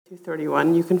through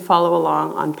 31. You can follow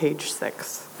along on page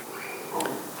 6.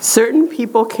 Certain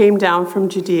people came down from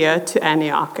Judea to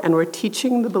Antioch and were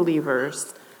teaching the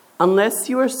believers, "Unless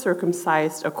you are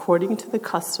circumcised according to the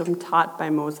custom taught by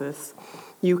Moses,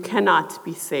 you cannot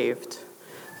be saved."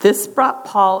 This brought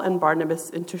Paul and Barnabas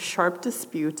into sharp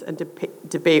dispute and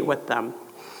debate with them.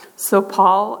 So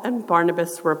Paul and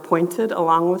Barnabas were appointed,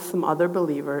 along with some other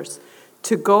believers,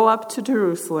 to go up to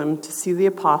Jerusalem to see the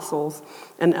apostles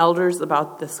and elders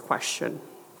about this question.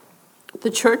 The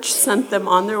church sent them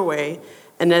on their way,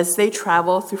 and as they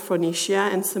traveled through Phoenicia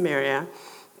and Samaria,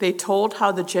 they told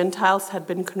how the Gentiles had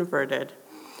been converted.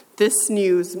 This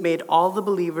news made all the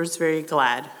believers very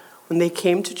glad. When they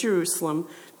came to Jerusalem,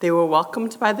 they were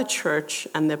welcomed by the church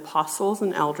and the apostles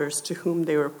and elders, to whom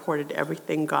they reported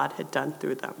everything God had done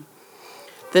through them.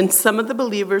 Then some of the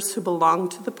believers who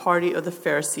belonged to the party of the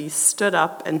Pharisees stood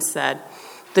up and said,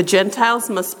 "The Gentiles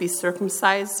must be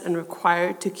circumcised and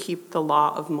required to keep the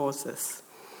law of Moses."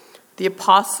 The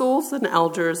apostles and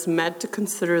elders met to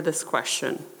consider this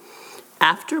question.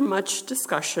 After much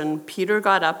discussion, Peter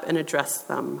got up and addressed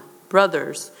them.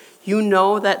 "Brothers, you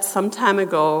know that some time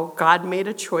ago God made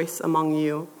a choice among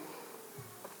you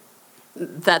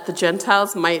that the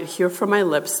Gentiles might hear from my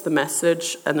lips the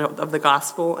message of the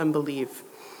gospel and believe.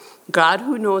 God,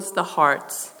 who knows the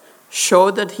hearts,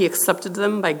 showed that he accepted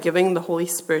them by giving the Holy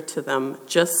Spirit to them,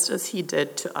 just as he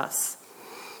did to us.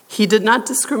 He did not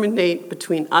discriminate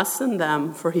between us and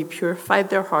them, for he purified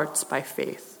their hearts by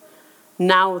faith.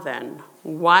 Now then,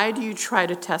 why do you try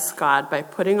to test God by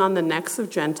putting on the necks of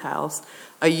Gentiles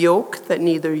a yoke that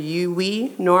neither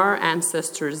we nor our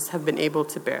ancestors have been able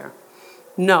to bear?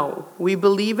 No, we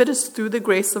believe it is through the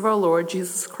grace of our Lord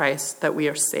Jesus Christ that we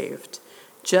are saved,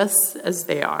 just as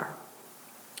they are."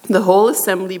 The whole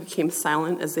assembly became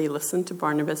silent as they listened to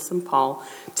Barnabas and Paul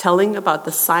telling about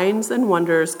the signs and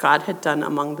wonders God had done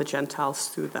among the Gentiles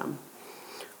through them.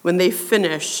 When they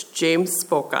finished, James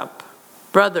spoke up.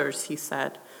 "Brothers," he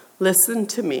said, "listen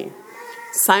to me.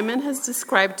 Simon has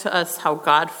described to us how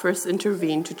God first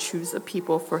intervened to choose a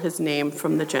people for his name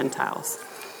from the Gentiles.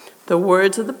 The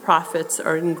words of the prophets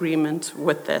are in agreement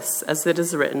with this, as it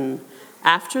is written,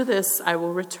 'After this I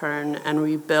will return and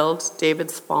rebuild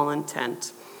David's fallen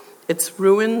tent. Its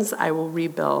ruins I will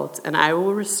rebuild, and I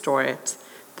will restore it.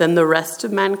 Then the rest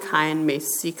of mankind may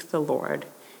seek the Lord,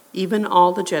 even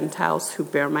all the Gentiles who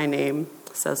bear my name,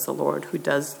 says the Lord, who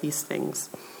does these things,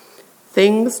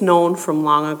 things known from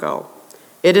long ago.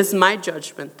 It is my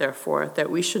judgment, therefore,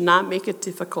 that we should not make it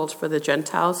difficult for the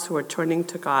Gentiles who are turning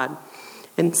to God.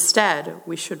 Instead,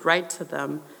 we should write to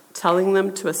them, telling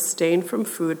them to abstain from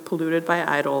food polluted by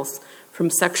idols, from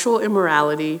sexual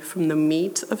immorality, from the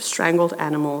meat of strangled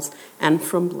animals, and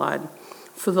from blood.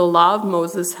 For the law of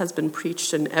Moses has been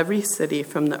preached in every city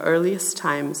from the earliest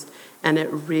times, and it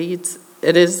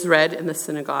is read in the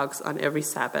synagogues on every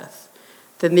Sabbath."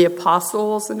 Then the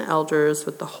apostles and elders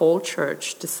with the whole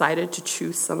church decided to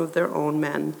choose some of their own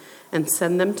men and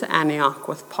send them to Antioch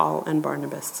with Paul and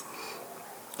Barnabas.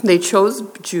 They chose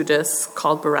Judas,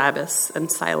 called Barabbas, and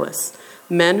Silas,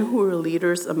 men who were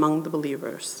leaders among the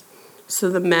believers. So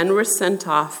the men were sent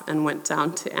off and went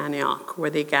down to Antioch, where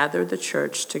they gathered the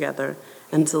church together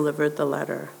and delivered the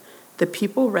letter. The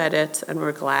people read it and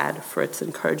were glad for its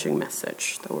encouraging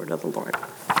message. The word of the Lord.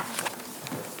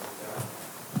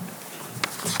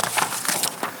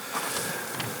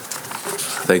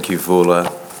 Thank you,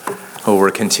 Vula. Well,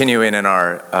 we're continuing in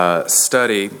our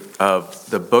study of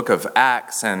the book of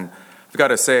Acts, and I've got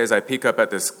to say, as I peek up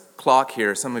at this clock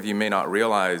here, some of you may not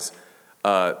realize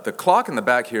the clock in the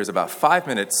back here is about 5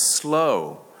 minutes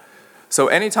slow. So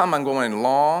anytime I'm going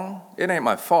long, it ain't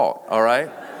my fault, all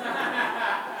right?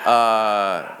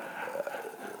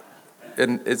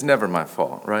 It's never my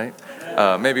fault, right?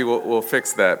 Maybe we'll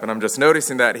fix that, but I'm just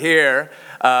noticing that here.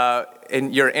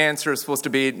 And your answer is supposed to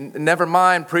be, "Never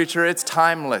mind, preacher, it's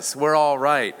timeless. We're all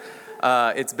right."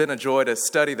 It's been a joy to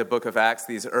study the book of Acts,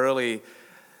 these early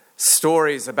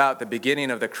stories about the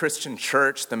beginning of the Christian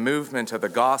church, the movement of the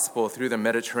gospel through the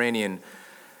Mediterranean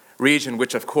region,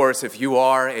 which, of course, if you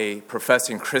are a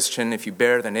professing Christian, if you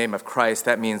bear the name of Christ,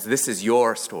 that means this is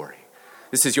your story.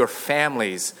 This is your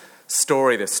family's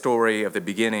story, the story of the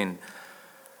beginning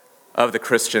of the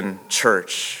Christian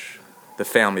church, the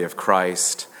family of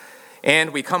Christ.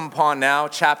 And we come upon now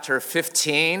chapter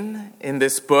 15 in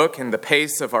this book, and the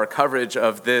pace of our coverage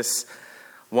of this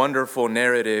wonderful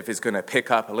narrative is going to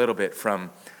pick up a little bit from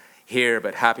here,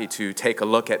 but happy to take a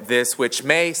look at this, which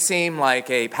may seem like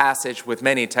a passage with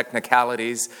many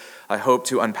technicalities. I hope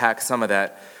to unpack some of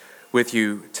that with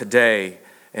you today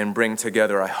and bring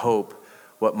together, I hope,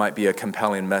 what might be a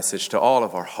compelling message to all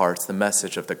of our hearts, the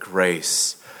message of the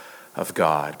grace of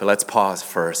God. But let's pause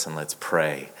first and let's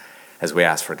pray as we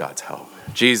ask for God's help.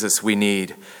 Jesus, we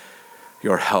need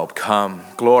your help. Come,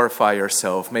 glorify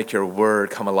yourself. Make your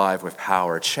word come alive with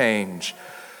power. Change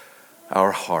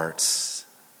our hearts.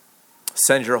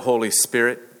 Send your Holy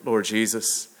Spirit, Lord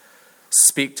Jesus.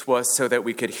 Speak to us so that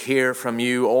we could hear from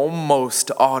you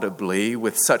almost audibly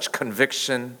with such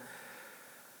conviction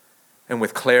and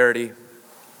with clarity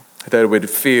that it would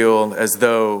feel as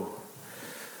though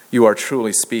you are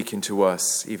truly speaking to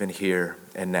us even here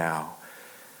and now.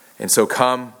 And so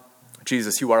come,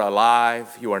 Jesus, you are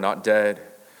alive. You are not dead.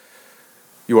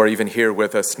 You are even here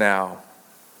with us now.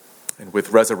 And with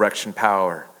resurrection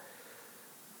power,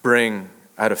 bring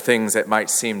out of things that might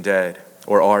seem dead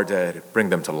or are dead, bring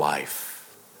them to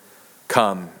life.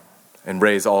 Come and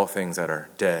raise all things that are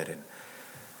dead and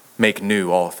make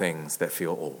new all things that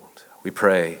feel old. We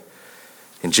pray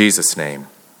in Jesus' name.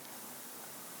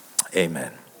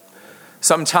 Amen.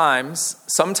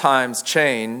 Sometimes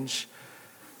change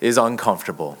is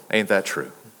uncomfortable. Ain't that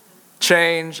true?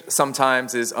 Change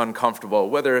sometimes is uncomfortable,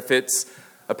 whether if it's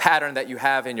a pattern that you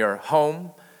have in your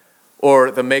home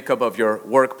or the makeup of your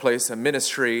workplace, a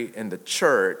ministry in the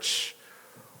church,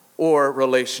 or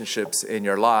relationships in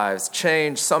your lives.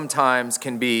 Change sometimes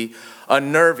can be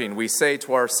unnerving. We say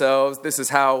to ourselves, this is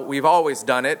how we've always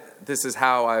done it. This is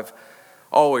how I've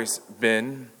always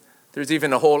been. There's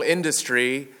even a whole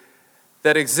industry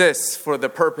that exists for the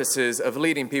purposes of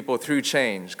leading people through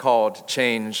change called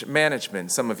change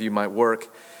management. Some of you might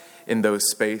work in those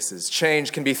spaces.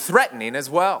 Change can be threatening as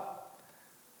well.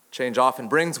 Change often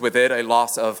brings with it a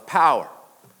loss of power,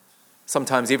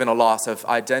 sometimes even a loss of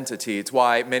identity. It's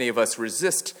why many of us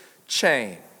resist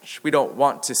change. We don't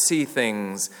want to see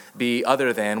things be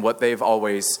other than what they've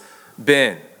always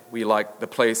been. We like the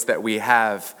place that we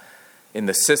have in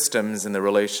the systems and the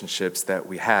relationships that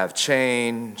we have.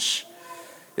 Change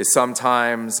is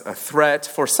sometimes a threat.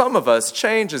 For some of us,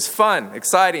 change is fun,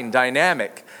 exciting,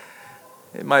 dynamic.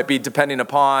 It might be depending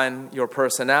upon your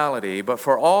personality, but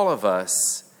for all of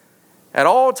us, at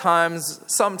all times,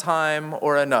 sometime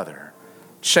or another,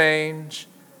 change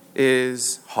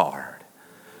is hard.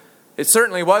 It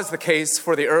certainly was the case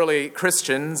for the early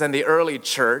Christians and the early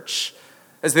church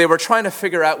as they were trying to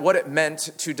figure out what it meant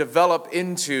to develop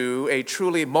into a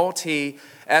truly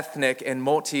multi-ethnic and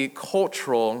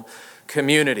multicultural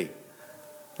community.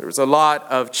 There was a lot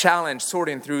of challenge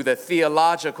sorting through the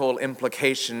theological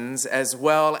implications as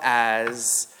well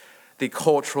as the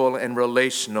cultural and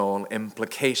relational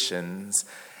implications.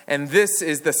 And this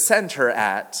is the center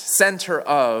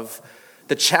of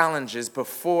the challenges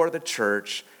before the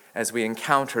church as we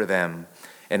encounter them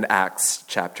in Acts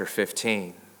chapter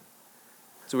 15.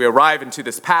 So we arrive into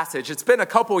this passage. It's been a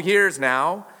couple years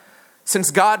now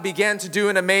since God began to do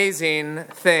an amazing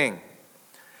thing.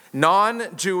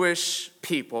 Non-Jewish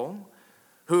people,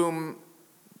 whom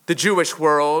the Jewish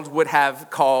world would have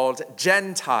called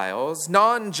Gentiles,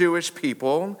 non-Jewish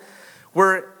people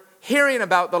were hearing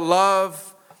about the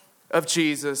love of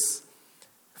Jesus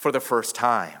for the first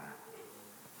time.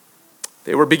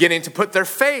 They were beginning to put their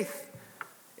faith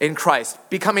in Christ,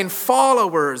 becoming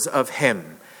followers of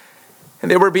him. And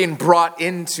they were being brought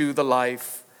into the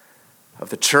life of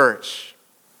the church.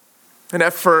 And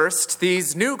at first,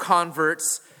 these new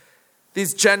converts,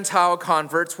 these Gentile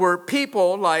converts, were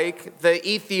people like the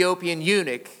Ethiopian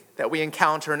eunuch that we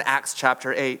encounter in Acts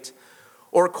chapter 8,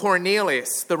 or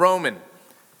Cornelius the Roman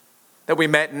that we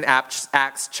met in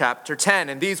Acts chapter 10.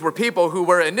 And these were people who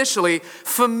were initially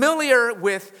familiar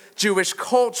with Jewish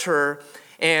culture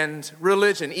and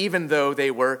religion, even though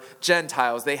they were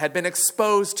Gentiles. They had been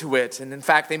exposed to it, and in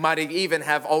fact, they might even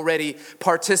have already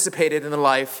participated in the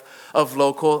life of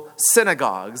local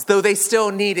synagogues, though they still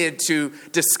needed to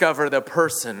discover the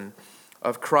person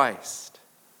of Christ.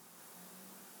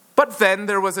 But then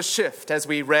there was a shift, as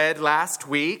we read last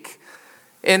week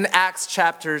in Acts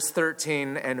chapters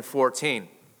 13 and 14.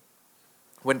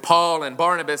 When Paul and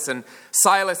Barnabas and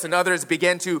Silas and others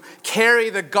began to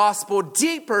carry the gospel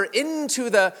deeper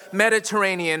into the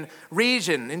Mediterranean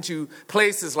region, into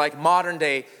places like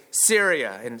modern-day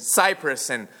Syria and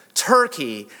Cyprus and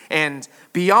Turkey and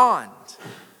beyond.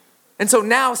 And so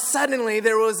now suddenly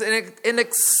there was an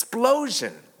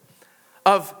explosion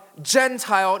of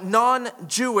Gentile,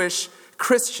 non-Jewish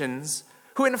Christians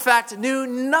who in fact knew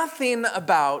nothing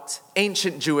about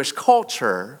ancient Jewish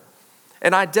culture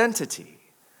and identity.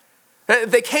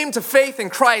 They came to faith in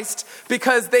Christ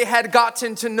because they had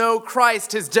gotten to know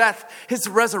Christ, his death, his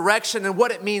resurrection, and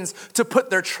what it means to put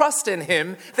their trust in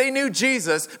him. They knew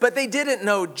Jesus, but they didn't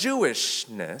know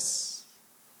Jewishness.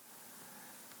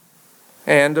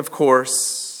 And of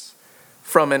course,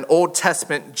 From an Old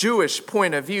Testament Jewish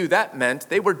point of view, that meant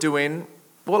they were doing,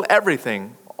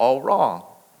 everything all wrong.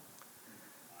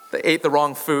 They ate the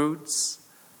wrong foods.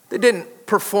 They didn't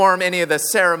perform any of the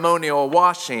ceremonial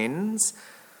washings.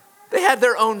 They had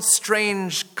their own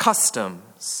strange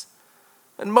customs.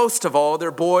 And most of all,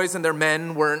 their boys and their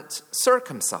men weren't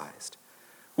circumcised,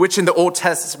 which in the Old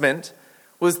Testament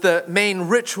was the main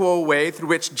ritual way through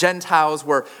which Gentiles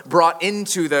were brought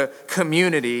into the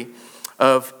community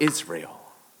of Israel.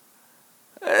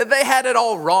 They had it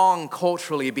all wrong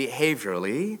culturally,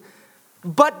 behaviorally,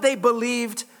 but they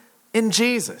believed in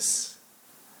Jesus,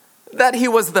 that he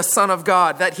was the Son of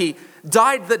God, that he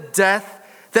died the death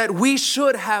that we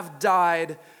should have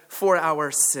died for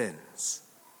our sins,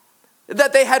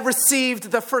 that they had received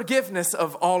the forgiveness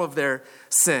of all of their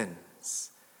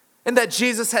sins, and that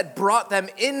Jesus had brought them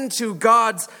into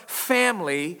God's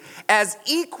family as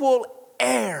equal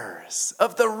heirs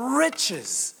of the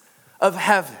riches of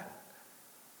heaven.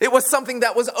 It was something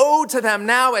that was owed to them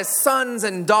now as sons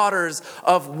and daughters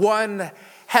of one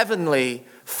heavenly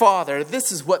Father.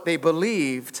 This is what they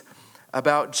believed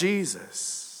about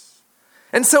Jesus.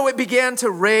 And so it began to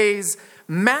raise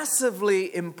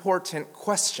massively important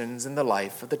questions in the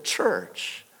life of the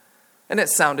church. And it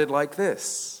sounded like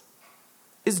this: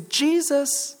 is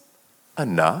Jesus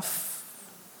enough?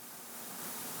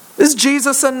 Is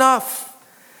Jesus enough?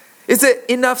 Is it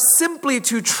enough simply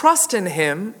to trust in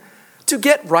him to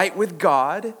get right with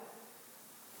God,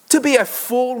 to be a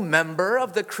full member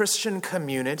of the Christian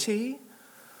community?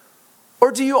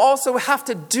 Or do you also have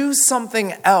to do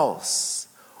something else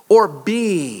or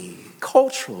be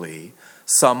culturally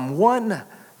someone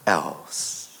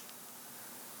else?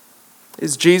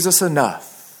 Is Jesus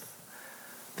enough?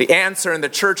 The answer in the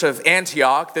church of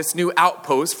Antioch, this new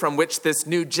outpost from which this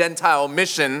new Gentile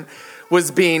mission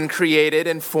was being created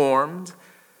and formed,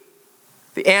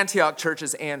 the Antioch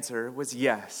church's answer was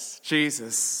yes,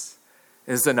 Jesus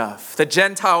is enough. The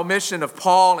Gentile mission of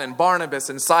Paul and Barnabas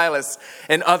and Silas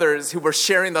and others who were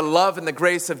sharing the love and the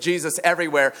grace of Jesus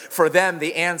everywhere, for them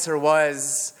the answer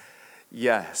was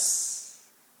yes.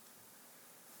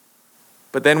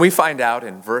 But then we find out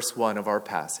in verse 1 of our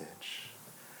passage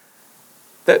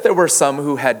that there were some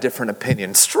who had different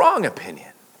opinions, strong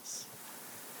opinions.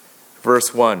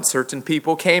 Verse 1, certain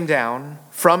people came down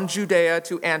from Judea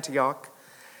to Antioch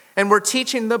and were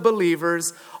teaching the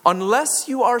believers, unless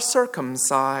you are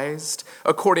circumcised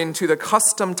according to the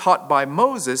custom taught by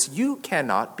Moses, you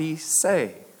cannot be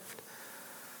saved.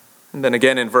 And then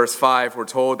again in verse 5, we're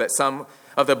told that some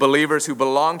of the believers who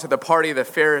belonged to the party of the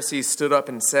Pharisees stood up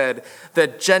and said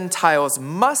that Gentiles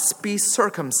must be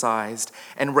circumcised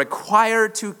and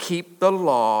required to keep the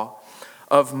law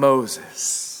of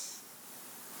Moses.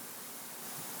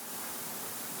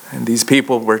 And these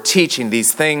people were teaching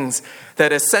these things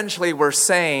that essentially were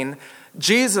saying,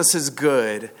 Jesus is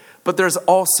good, but there's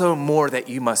also more that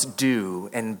you must do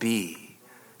and be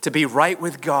to be right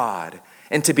with God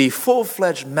and to be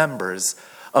full-fledged members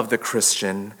of the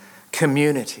Christian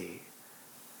community.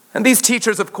 And these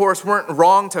teachers, of course, weren't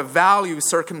wrong to value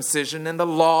circumcision and the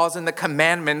laws and the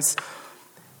commandments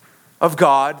of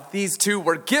God. These two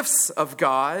were gifts of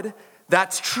God.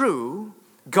 That's true.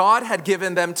 God had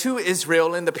given them to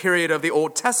Israel in the period of the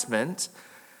Old Testament.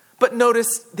 But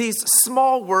notice these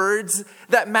small words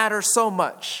that matter so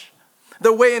much.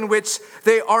 The way in which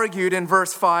they argued in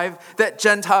verse 5 that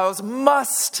Gentiles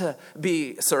must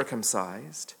be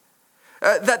circumcised,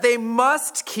 that they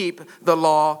must keep the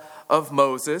law of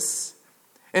Moses.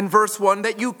 In verse 1,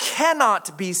 that you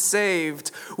cannot be saved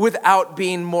without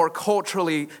being more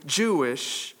culturally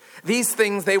Jewish. These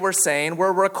things they were saying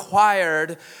were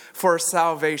required for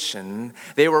salvation.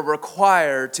 They were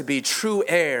required to be true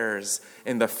heirs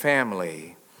in the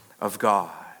family of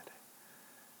God.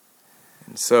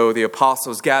 And so the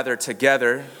apostles gathered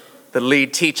together, the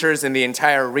lead teachers in the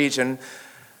entire region,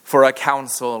 for a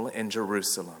council in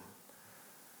Jerusalem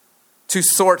to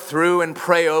sort through and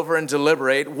pray over and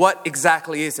deliberate what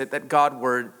exactly is it that God's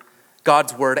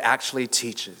word actually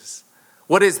teaches.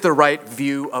 What is the right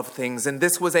view of things? And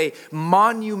this was a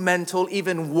monumental,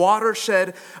 even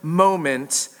watershed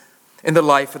moment in the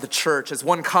life of the church. As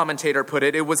one commentator put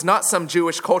it, it was not some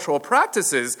Jewish cultural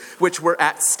practices which were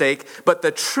at stake, but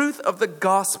the truth of the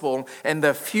gospel and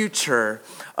the future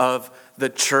of the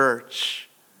church.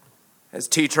 As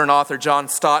teacher and author John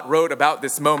Stott wrote about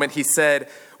this moment, he said,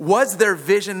 was their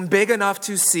vision big enough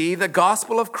to see the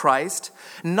gospel of Christ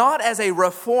not as a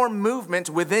reform movement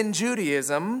within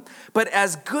Judaism, but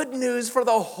as good news for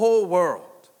the whole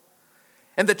world?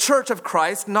 And the Church of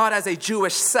Christ, not as a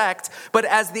Jewish sect, but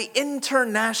as the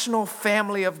international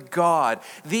family of God.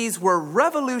 These were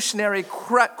revolutionary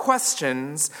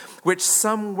questions which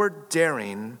some were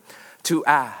daring to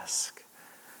ask.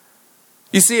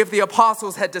 You see, if the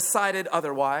apostles had decided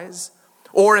otherwise,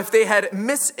 or if they had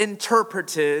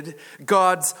misinterpreted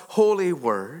God's holy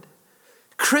word,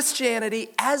 Christianity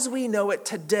as we know it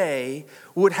today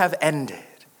would have ended,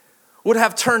 would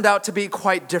have turned out to be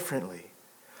quite differently.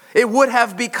 It would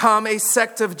have become a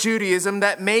sect of Judaism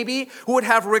that maybe would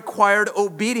have required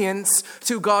obedience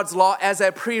to God's law as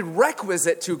a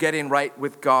prerequisite to getting right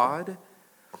with God.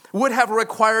 Would have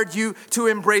required you to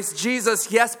embrace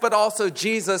Jesus, yes, but also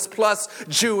Jesus plus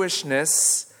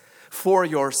Jewishness for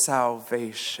your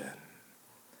salvation.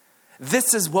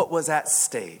 This is what was at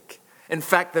stake. In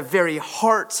fact, the very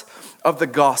heart of the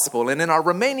gospel. And in our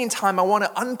remaining time, I want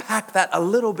to unpack that a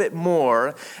little bit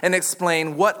more and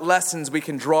explain what lessons we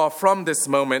can draw from this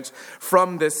moment,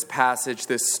 from this passage,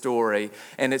 this story.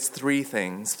 And it's three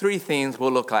things. Three themes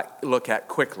we'll look at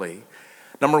quickly.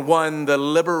 Number one, the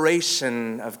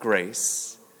liberation of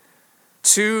grace.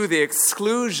 Two, the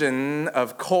exclusion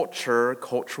of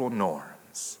cultural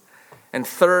norms. And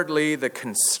thirdly, the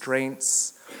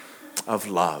constraints of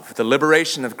love. The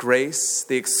liberation of grace,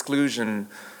 the exclusion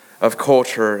of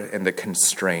culture, and the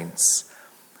constraints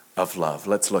of love.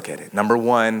 Let's look at it. Number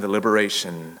one, the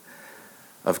liberation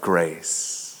of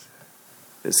grace.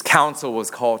 This council was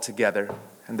called together,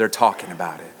 and they're talking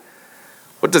about it.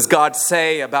 What does God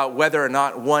say about whether or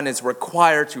not one is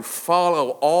required to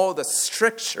follow all the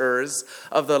strictures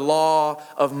of the law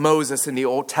of Moses in the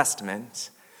Old Testament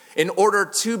in order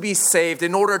to be saved,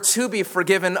 in order to be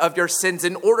forgiven of your sins,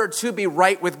 in order to be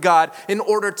right with God, in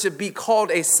order to be called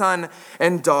a son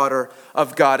and daughter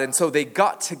of God? And so they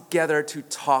got together to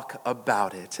talk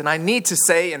about it. And I need to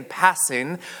say in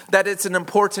passing that it's an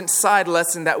important side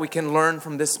lesson that we can learn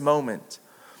from this moment.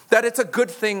 That it's a good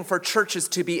thing for churches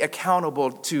to be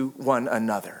accountable to one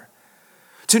another.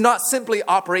 To not simply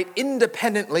operate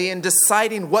independently in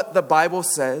deciding what the Bible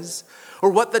says or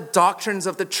what the doctrines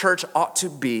of the church ought to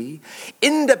be,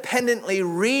 independently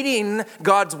reading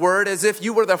God's word as if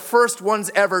you were the first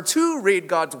ones ever to read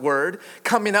God's word,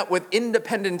 coming up with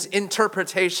independent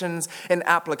interpretations and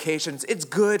applications. It's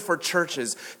good for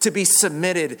churches to be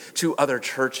submitted to other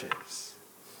churches.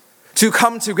 To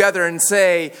come together and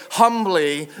say,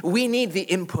 humbly, we need the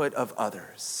input of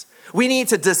others. We need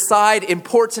to decide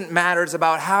important matters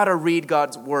about how to read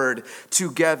God's word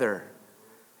together.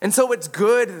 And so it's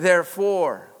good,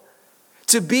 therefore,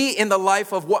 to be in the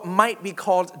life of what might be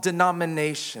called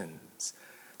denominations.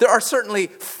 There are certainly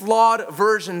flawed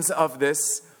versions of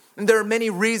this, and there are many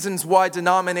reasons why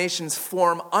denominations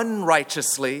form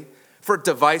unrighteously, for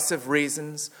divisive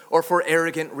reasons, or for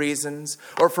arrogant reasons,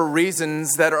 or for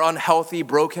reasons that are unhealthy,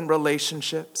 broken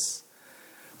relationships.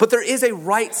 But there is a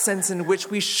right sense in which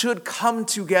we should come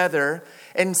together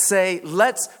and say,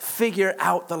 let's figure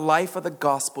out the life of the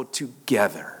gospel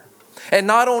together. And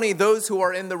not only those who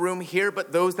are in the room here,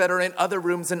 but those that are in other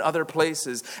rooms and other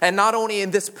places. And not only in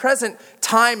this present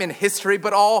time in history,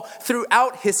 but all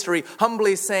throughout history,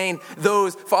 humbly saying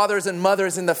those fathers and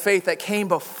mothers in the faith that came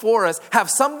before us have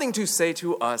something to say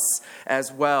to us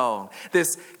as well.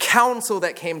 This council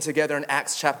that came together in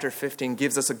Acts chapter 15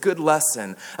 gives us a good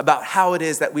lesson about how it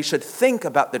is that we should think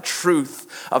about the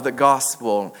truth of the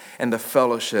gospel and the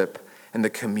fellowship and the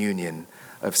communion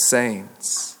of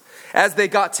saints. As they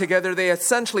got together, they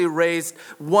essentially raised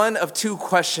one of two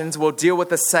questions. We'll deal with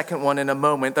the second one in a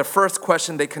moment. The first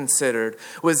question they considered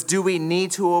was, do we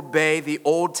need to obey the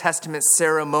Old Testament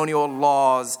ceremonial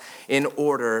laws in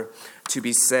order to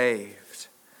be saved?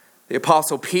 The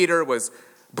Apostle Peter was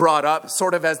brought up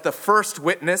sort of as the first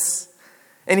witness,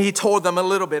 and he told them a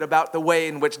little bit about the way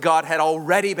in which God had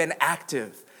already been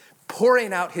active,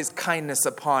 pouring out his kindness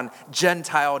upon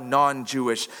Gentile,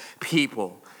 non-Jewish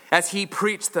people, as he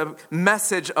preached the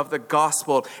message of the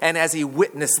gospel and as he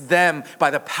witnessed them by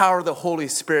the power of the Holy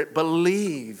Spirit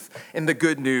believe in the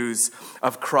good news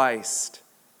of Christ.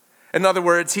 In other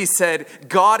words, he said,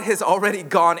 God has already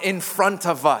gone in front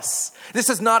of us. This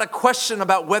is not a question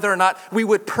about whether or not we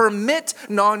would permit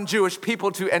non-Jewish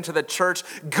people to enter the church.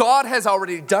 God has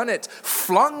already done it,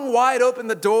 flung wide open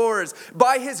the doors,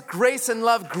 by his grace and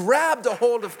love, grabbed a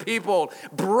hold of people,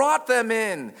 brought them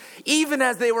in. Even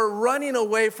as they were running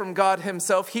away from God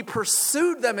himself, he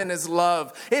pursued them in his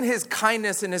love, in his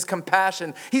kindness, in his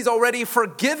compassion. He's already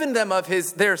forgiven them of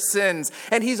their sins,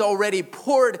 and he's already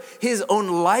poured his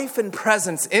own life and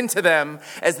presence into them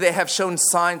as they have shown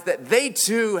signs that they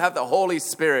too have the Holy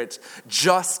Spirit,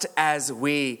 just as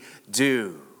we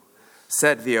do,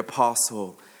 said the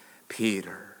Apostle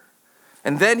Peter.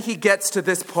 And then he gets to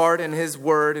this part in his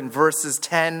word in verses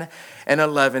 10 and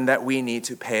 11 that we need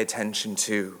to pay attention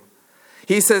to.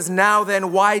 He says, "Now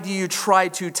then, why do you try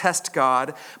to test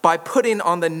God by putting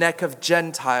on the neck of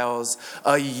Gentiles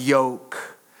a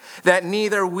yoke that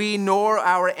neither we nor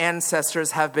our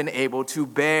ancestors have been able to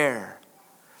bear?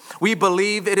 We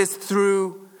believe it is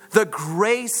through the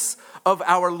grace of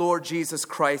our Lord Jesus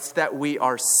Christ that we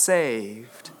are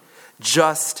saved,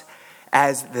 just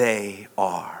as they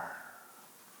are."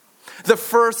 The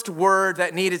first word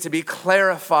that needed to be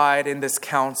clarified in this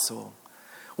counsel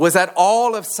was that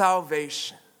all of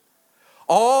salvation,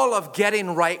 all of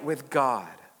getting right with God,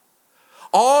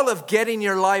 all of getting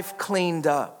your life cleaned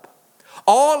up,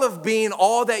 all of being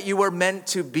all that you were meant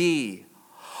to be,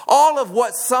 all of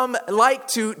what some like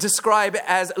to describe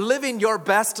as living your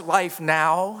best life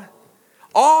now,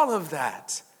 all of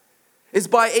that is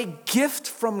by a gift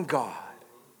from God.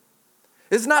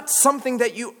 It's not something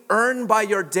that you earn by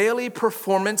your daily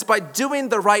performance, by doing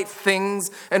the right things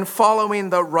and following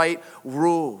the right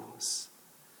rules.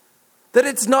 That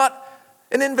it's not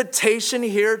an invitation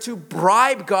here to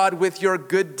bribe God with your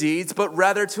good deeds, but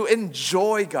rather to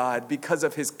enjoy God because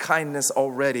of his kindness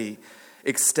already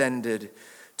extended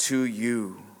to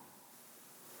you.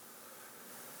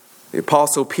 The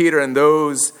Apostle Peter and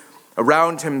those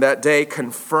around him that day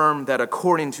confirmed that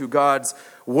according to God's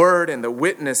word and the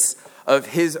witness of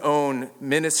his own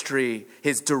ministry,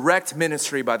 his direct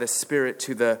ministry by the Spirit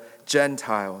to the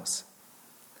Gentiles,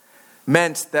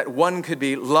 meant that one could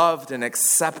be loved and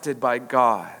accepted by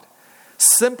God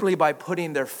simply by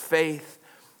putting their faith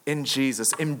in Jesus,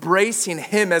 embracing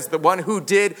him as the one who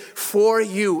did for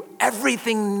you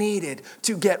everything needed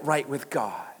to get right with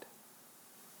God.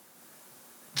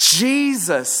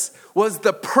 Jesus was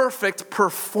the perfect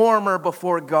performer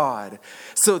before God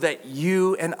so that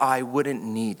you and I wouldn't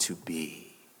need to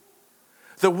be.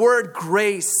 The word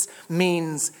grace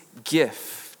means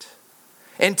gift.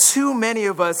 And too many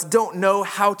of us don't know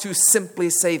how to simply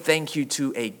say thank you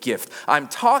to a gift. I'm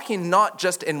talking not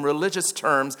just in religious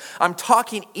terms. I'm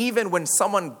talking even when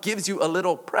someone gives you a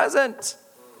little present.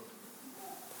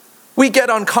 We get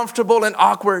uncomfortable and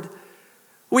awkward.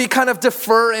 We kind of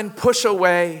defer and push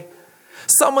away.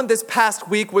 Someone this past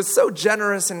week was so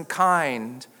generous and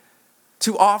kind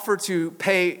to offer to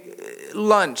pay for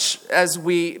lunch as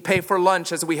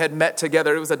we had met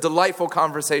together. It was a delightful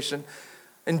conversation.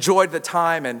 Enjoyed the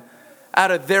time, and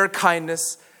out of their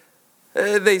kindness,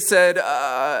 they said,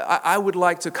 I would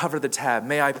like to cover the tab.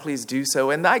 May I please do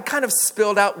so? And I kind of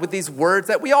spilled out with these words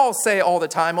that we all say all the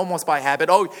time, almost by habit.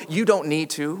 Oh, you don't need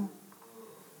to.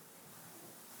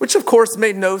 Which of course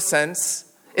made no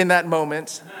sense in that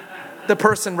moment. The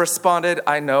person responded,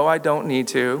 I know I don't need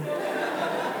to.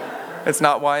 It's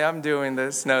not why I'm doing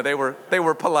this. No, they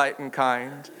were polite and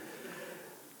kind.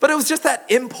 But it was just that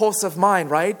impulse of mine,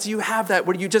 right? Do you have that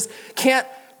where you just can't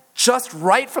just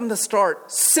right from the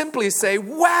start simply say,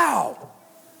 wow,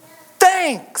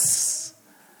 thanks?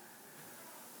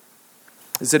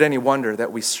 Is it any wonder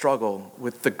that we struggle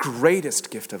with the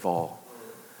greatest gift of all?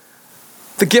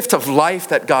 The gift of life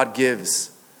that God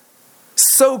gives.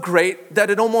 So great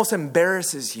that it almost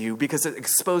embarrasses you because it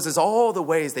exposes all the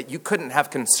ways that you couldn't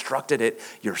have constructed it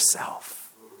yourself.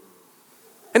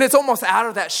 And it's almost out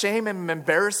of that shame and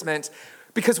embarrassment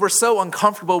because we're so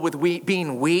uncomfortable with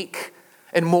being weak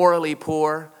and morally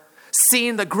poor.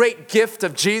 Seeing the great gift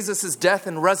of Jesus' death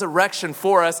and resurrection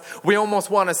for us, we almost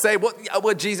want to say,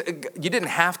 well, Jesus, you didn't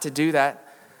have to do that.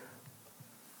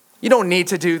 You don't need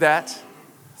to do that.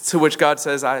 To which God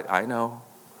says, I know.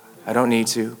 I don't need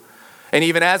to. And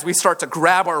even as we start to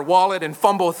grab our wallet and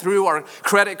fumble through our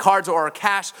credit cards or our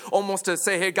cash, almost to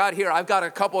say, hey, God, here, I've got a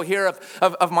couple here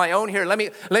of my own here. Let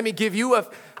me give you a...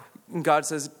 And God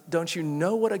says, don't you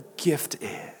know what a gift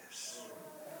is?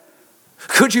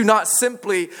 Could you not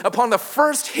simply, upon the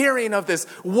first hearing of this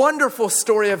wonderful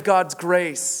story of God's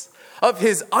grace, of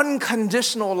his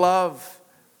unconditional love,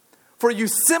 for you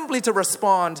simply to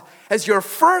respond as your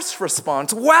first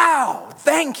response, wow,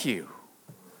 thank you.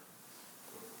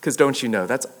 Because don't you know,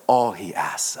 that's all he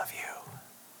asks of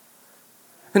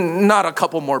you. Not a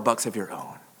couple more bucks of your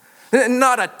own.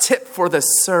 Not a tip for the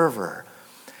server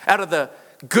out of the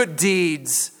good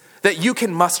deeds that you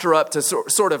can muster up to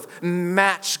sort of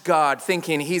match God,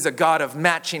 thinking he's a God of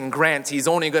matching grants. He's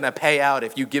only going to pay out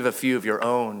if you give a few of your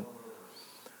own.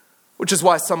 Which is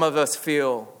why some of us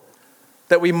feel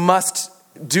that we must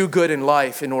do good in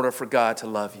life in order for God to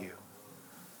love you.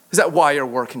 Is that why you're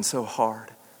working so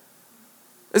hard?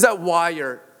 Is that why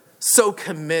you're so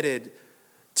committed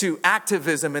to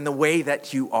activism in the way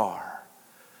that you are?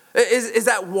 Is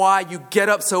that why you get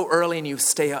up so early and you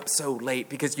stay up so late?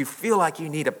 Because you feel like you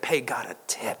need to pay God a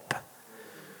tip.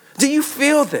 Do you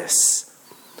feel this?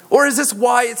 Or is this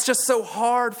why it's just so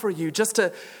hard for you just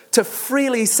to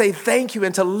freely say thank you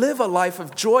and to live a life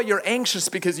of joy? You're anxious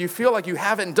because you feel like you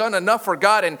haven't done enough for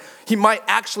God and He might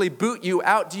actually boot you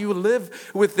out. Do you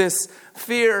live with this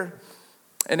fear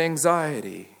and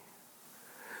anxiety?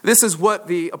 This is what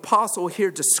the apostle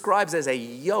here describes as a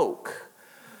yoke.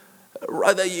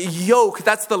 The yoke,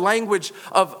 that's the language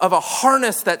of a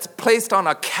harness that's placed on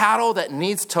a cattle that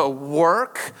needs to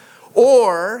work,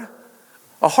 or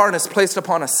a harness placed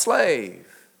upon a slave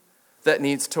that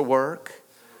needs to work.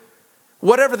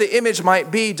 Whatever the image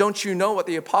might be, don't you know what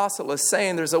the apostle is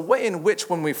saying? There's a way in which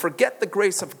when we forget the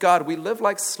grace of God, we live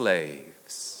like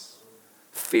slaves,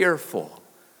 fearful,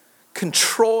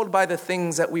 controlled by the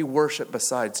things that we worship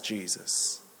besides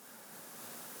Jesus.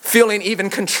 Feeling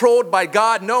even controlled by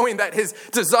God, knowing that His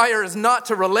desire is not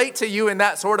to relate to you in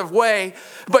that sort of way.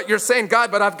 But you're saying,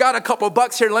 God, but I've got a couple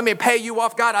bucks here. Let me pay you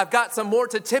off. God, I've got some more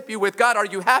to tip you with. God, are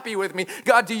you happy with me?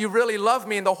 God, do you really love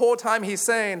me? And the whole time He's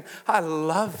saying, I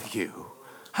love you.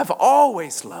 I've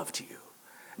always loved you.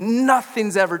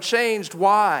 Nothing's ever changed.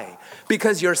 Why?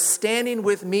 Because your standing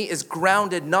with me is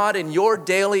grounded not in your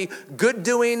daily good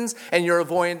doings and your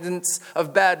avoidance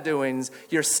of bad doings.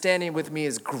 Your standing with me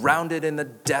is grounded in the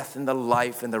death and the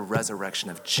life and the resurrection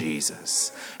of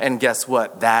Jesus. And guess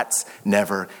what? That's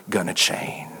never gonna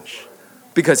change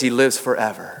because He lives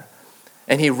forever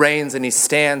and He reigns and He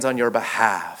stands on your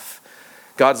behalf.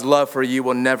 God's love for you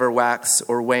will never wax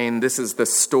or wane. This is the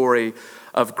story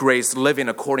of grace, living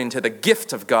according to the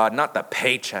gift of God, not the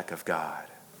paycheck of God.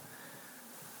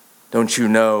 Don't you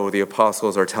know, the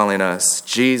apostles are telling us,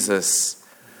 Jesus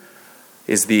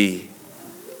is the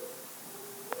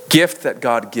gift that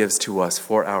God gives to us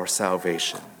for our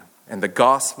salvation. And the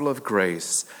gospel of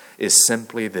grace is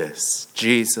simply this: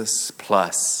 Jesus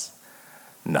plus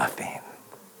nothing.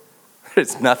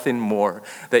 There's nothing more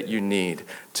that you need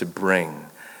to bring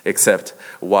except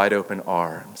wide open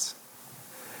arms,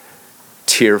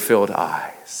 tear-filled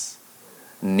eyes,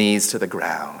 knees to the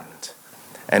ground,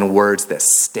 and words that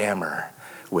stammer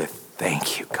with,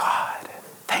 thank you, God.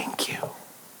 Thank you.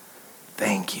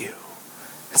 Thank you.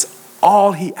 It's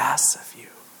all He asks of you.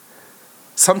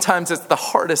 Sometimes it's the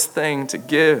hardest thing to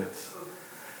give.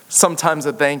 Sometimes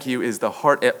a thank you is the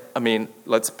hard.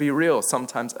 Let's be real.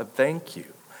 Sometimes a thank you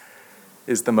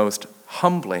is the most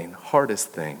humbling, hardest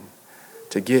thing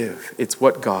to give. It's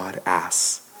what God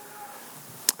asks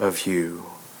of you.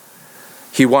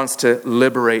 He wants to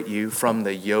liberate you from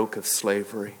the yoke of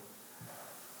slavery,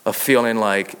 of feeling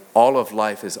like all of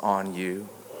life is on you.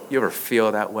 You ever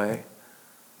feel that way?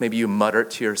 Maybe you mutter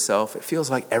it to yourself. It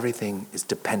feels like everything is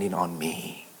depending on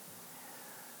me.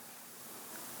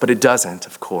 But it doesn't,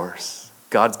 of course.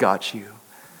 God's got you.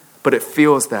 But it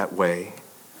feels that way.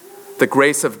 The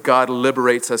grace of God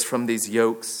liberates us from these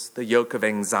yokes, the yoke of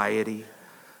anxiety,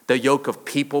 the yoke of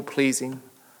people-pleasing,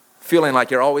 feeling like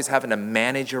you're always having to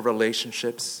manage your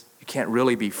relationships. You can't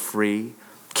really be free.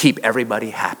 Keep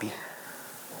everybody happy.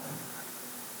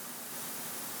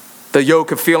 The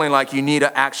yoke of feeling like you need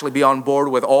to actually be on board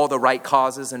with all the right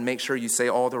causes and make sure you say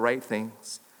all the right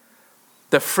things.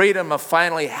 The freedom of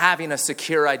finally having a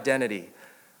secure identity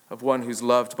of one who's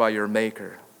loved by your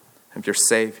Maker, of your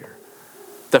Savior.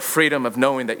 The freedom of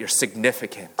knowing that you're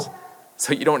significant.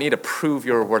 So you don't need to prove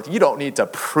your worth. You don't need to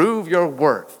prove your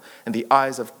worth in the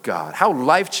eyes of God. How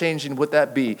life-changing would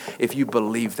that be if you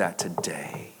believe that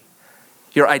today?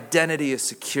 Your identity is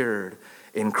secured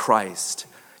in Christ.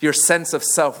 Your sense of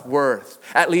self-worth,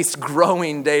 at least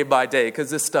growing day by day, because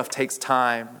this stuff takes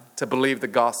time to believe the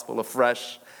gospel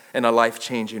afresh in a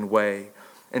life-changing way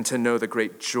and to know the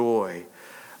great joy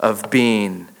of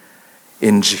being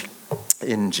in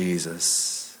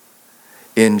Jesus.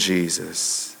 In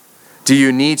Jesus. Do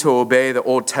you need to obey the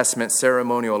Old Testament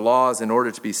ceremonial laws in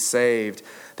order to be saved?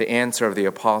 The answer of the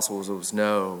apostles was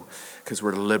no, because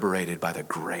we're liberated by the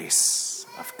grace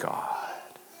of God.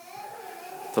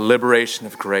 The liberation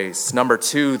of grace. Number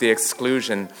two, the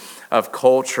exclusion of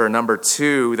culture. Number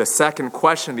two, the second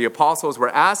question the apostles were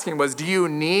asking was, do you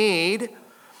need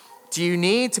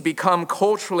to become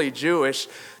culturally Jewish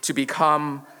to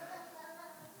become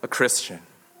a Christian?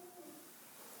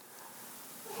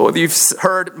 Well, you've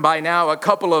heard by now a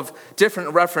couple of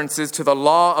different references to the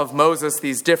law of Moses,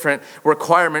 these different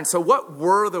requirements. So what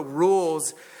were the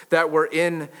rules that were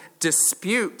in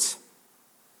dispute?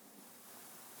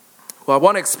 Well, I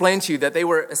want to explain to you that they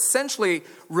were essentially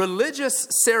religious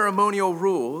ceremonial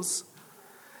rules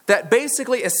that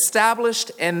basically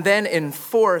established and then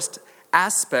enforced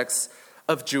aspects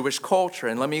of Jewish culture.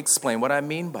 And let me explain what I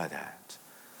mean by that.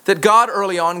 That God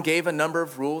early on gave a number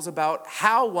of rules about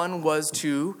how one was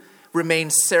to remain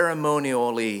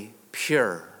ceremonially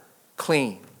pure,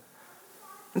 clean.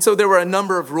 And so there were a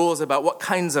number of rules about what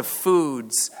kinds of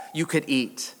foods you could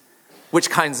eat, which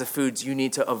kinds of foods you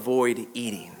need to avoid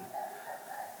eating.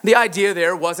 The idea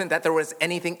there wasn't that there was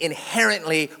anything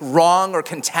inherently wrong or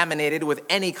contaminated with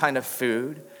any kind of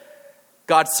food.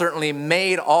 God certainly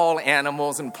made all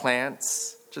animals and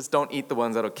plants. Just don't eat the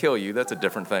ones that'll kill you. That's a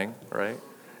different thing, right?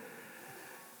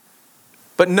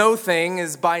 But no thing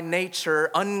is by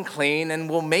nature unclean and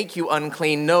will make you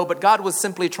unclean. No, but God was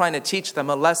simply trying to teach them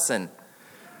a lesson.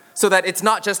 So that it's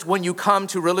not just when you come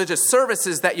to religious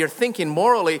services that you're thinking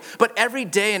morally, but every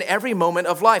day and every moment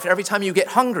of life, every time you get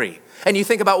hungry and you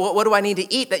think about what do I need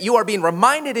to eat, that you are being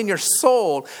reminded in your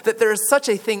soul that there is such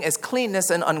a thing as cleanness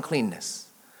and uncleanness.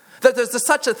 That there's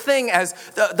such a thing as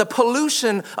the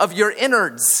pollution of your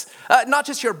innards, not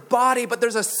just your body, but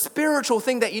there's a spiritual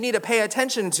thing that you need to pay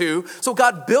attention to. So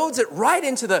God builds it right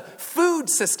into the food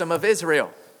system of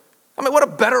Israel. I mean, what a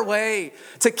better way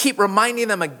to keep reminding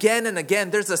them again and again.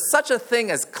 There's such a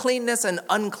thing as cleanness and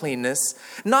uncleanness,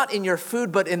 not in your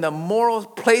food, but in the moral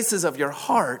places of your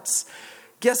hearts.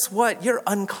 Guess what? You're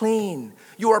unclean.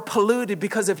 You are polluted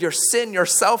because of your sin, your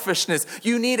selfishness.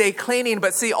 You need a cleaning.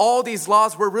 But see, all these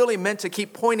laws were really meant to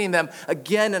keep pointing them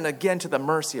again and again to the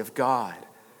mercy of God.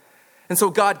 And so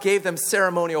God gave them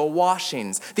ceremonial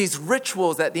washings, these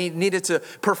rituals that they needed to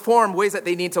perform, ways that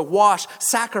they need to wash,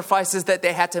 sacrifices that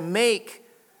they had to make.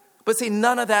 But see,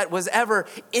 none of that was ever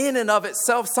in and of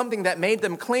itself something that made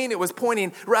them clean. It was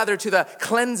pointing rather to the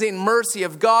cleansing mercy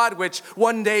of God, which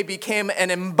one day became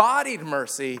an embodied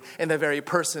mercy in the very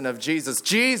person of Jesus.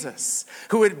 Jesus,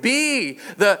 who would be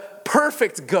the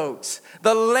perfect goat,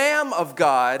 the Lamb of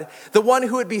God, the one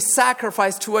who would be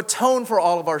sacrificed to atone for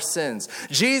all of our sins.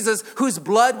 Jesus, whose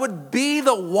blood would be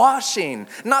the washing,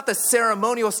 not the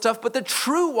ceremonial stuff, but the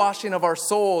true washing of our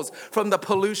souls from the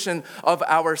pollution of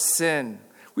our sin.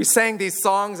 We sang these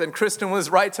songs, and Kristen was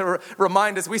right to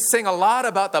remind us, we sing a lot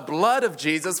about the blood of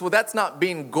Jesus. Well, that's not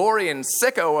being gory and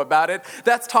sicko about it.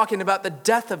 That's talking about the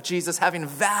death of Jesus having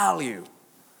value,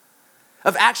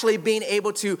 of actually being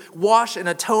able to wash and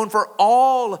atone for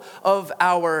all of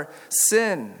our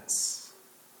sins.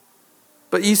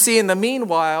 But you see, in the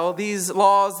meanwhile, these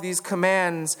laws, these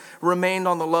commands remained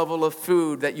on the level of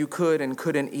food that you could and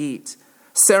couldn't eat,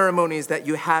 ceremonies that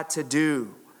you had to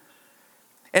do.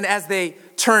 And as they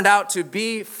turned out to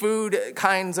be food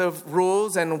kinds of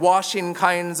rules and washing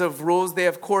kinds of rules, they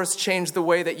of course changed the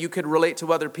way that you could relate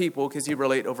to other people because you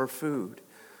relate over food.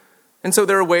 And so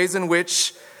there are ways in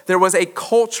which there was a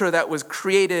culture that was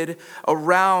created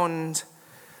around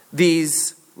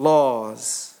these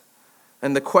laws.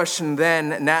 And the question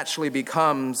then naturally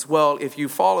becomes, well, if you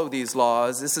follow these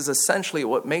laws, this is essentially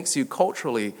what makes you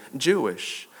culturally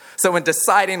Jewish. So in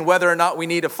deciding whether or not we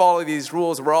need to follow these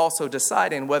rules, we're also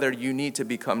deciding whether you need to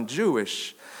become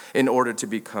Jewish in order to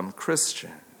become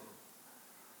Christian.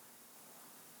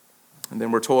 And then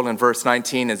we're told in verse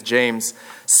 19, as James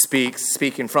speaks,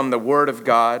 speaking from the Word of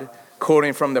God,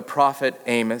 quoting from the prophet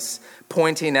Amos,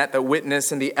 pointing at the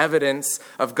witness and the evidence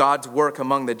of God's work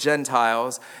among the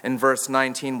Gentiles. In verse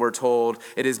 19, we're told,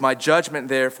 "It is my judgment,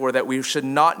 therefore, that we should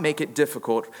not make it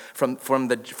difficult for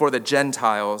the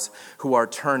Gentiles who are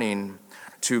turning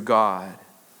to God."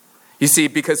 You see,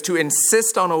 because to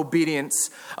insist on obedience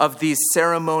of these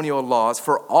ceremonial laws,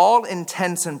 for all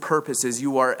intents and purposes,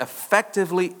 you are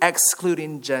effectively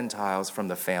excluding Gentiles from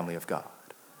the family of God.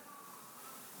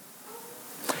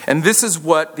 And this is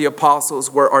what the apostles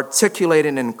were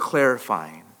articulating and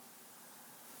clarifying.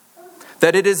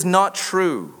 That it is not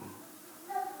true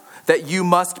that you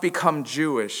must become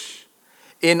Jewish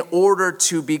in order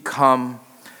to become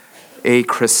a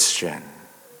Christian.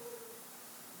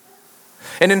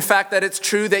 And in fact, that it's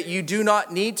true that you do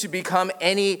not need to become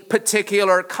any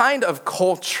particular kind of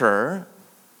culture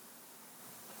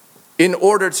in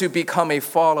order to become a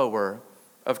follower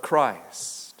of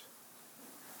Christ.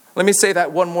 Let me say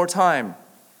that one more time.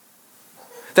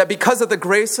 That because of the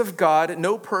grace of God,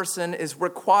 no person is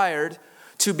required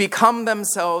to become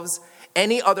themselves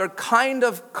any other kind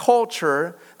of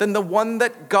culture than the one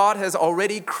that God has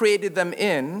already created them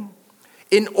in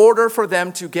order for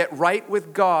them to get right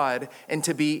with God and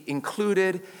to be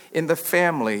included in the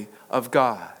family of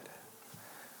God.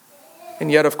 And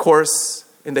yet, of course,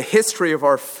 in the history of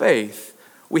our faith,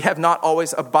 we have not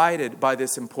always abided by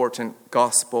this important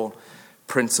gospel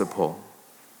principle.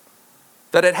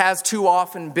 That it has too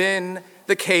often been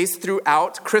the case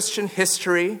throughout Christian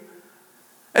history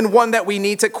and one that we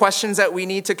need to questions that we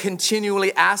need to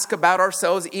continually ask about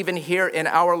ourselves, even here in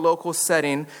our local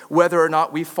setting, whether or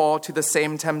not we fall to the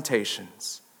same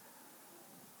temptations.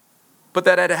 But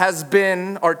that it has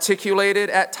been articulated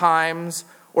at times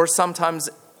or sometimes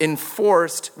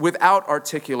enforced without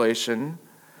articulation,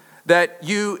 that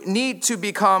you need to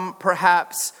become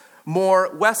perhaps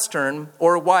more Western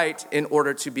or white in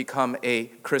order to become a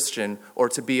Christian or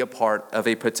to be a part of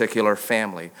a particular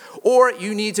family. Or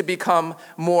you need to become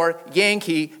more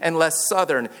Yankee and less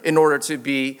Southern in order to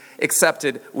be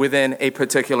accepted within a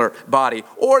particular body.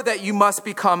 Or that you must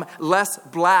become less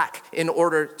black in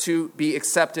order to be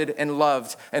accepted and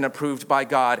loved and approved by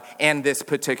God and this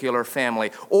particular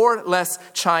family. Or less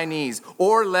Chinese,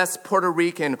 or less Puerto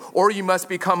Rican, or you must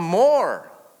become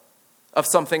more of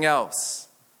something else.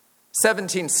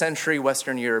 17th century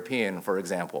Western European, for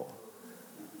example.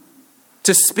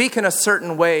 To speak in a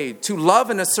certain way, to love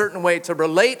in a certain way, to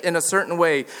relate in a certain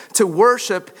way, to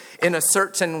worship in a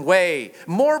certain way.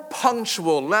 More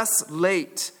punctual, less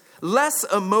late, less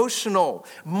emotional,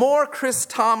 more Chris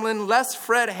Tomlin, less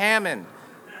Fred Hammond.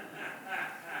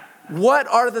 What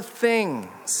are the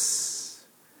things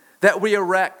that we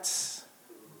erect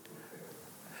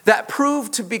that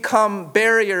prove to become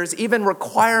barriers, even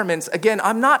requirements? Again,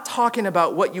 I'm not talking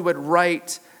about what you would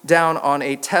write down on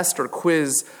a test or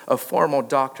quiz of formal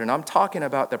doctrine. I'm talking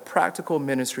about the practical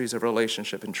ministries of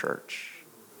relationship in church.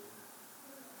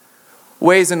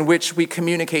 Ways in which we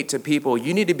communicate to people,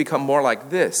 you need to become more like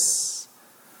this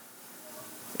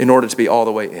in order to be all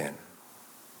the way in.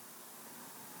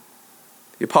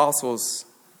 The apostles,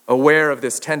 aware of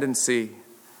this tendency,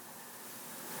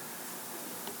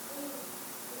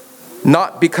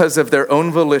 not because of their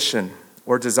own volition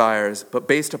or desires, but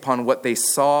based upon what they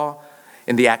saw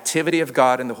in the activity of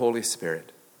God and the Holy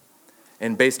Spirit,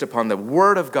 and based upon the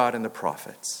Word of God and the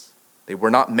prophets. They were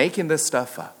not making this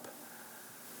stuff up.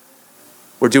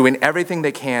 We're doing everything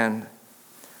they can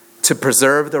to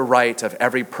preserve the right of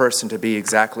every person to be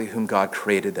exactly whom God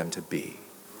created them to be.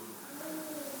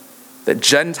 That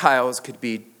Gentiles could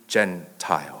be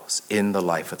Gentiles in the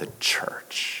life of the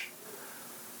church.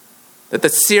 That the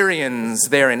Syrians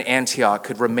there in Antioch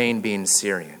could remain being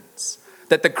Syrians.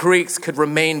 That the Greeks could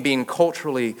remain being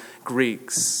culturally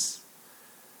Greeks.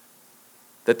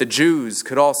 That the Jews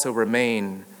could also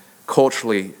remain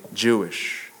culturally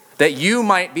Jewish. That you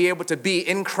might be able to be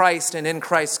in Christ and in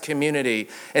Christ's community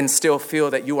and still feel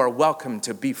that you are welcome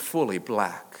to be fully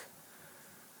black.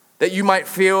 That you might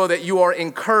feel that you are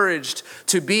encouraged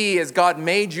to be, as God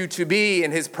made you to be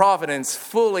in His providence,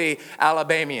 fully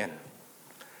Alabamian.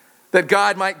 That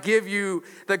God might give you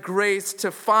the grace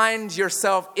to find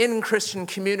yourself in Christian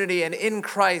community and in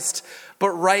Christ, but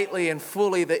rightly and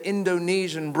fully the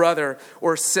Indonesian brother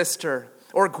or sister,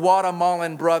 or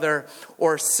Guatemalan brother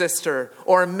or sister,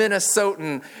 or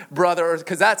Minnesotan brother,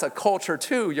 because that's a culture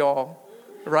too, y'all,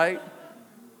 right?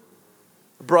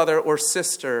 Brother or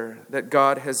sister that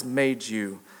God has made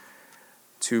you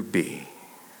to be.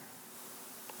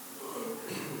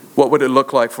 What would it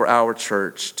look like for our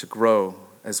church to grow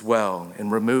as well in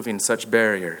removing such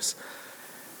barriers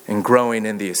and growing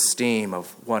in the esteem of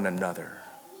one another?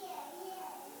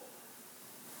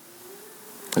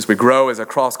 As we grow as a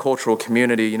cross-cultural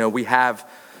community, we have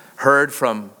heard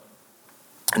from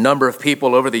a number of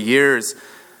people over the years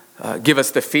give us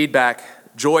the feedback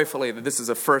joyfully that this is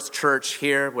a first church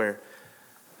here where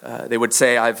they would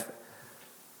say, I've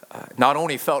not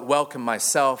only felt welcome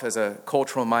myself as a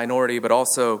cultural minority, but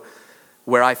also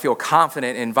where I feel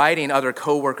confident inviting other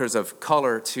co-workers of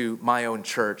color to my own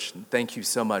church. And thank you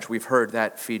so much. We've heard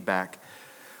that feedback.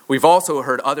 We've also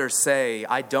heard others say,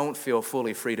 I don't feel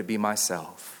fully free to be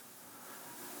myself.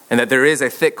 And that there is a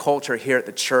thick culture here at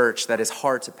the church that is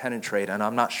hard to penetrate, and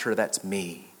I'm not sure that's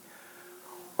me.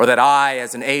 Or that I,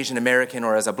 as an Asian American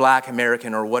or as a Black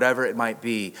American or whatever it might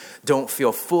be, don't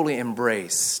feel fully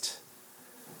embraced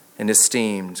and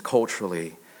esteemed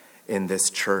culturally in this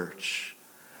church.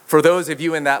 For those of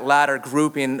you in that latter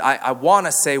grouping, I want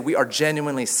to say we are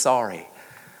genuinely sorry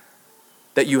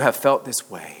that you have felt this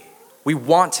way. We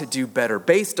want to do better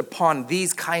based upon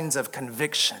these kinds of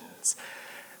convictions.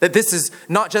 That this is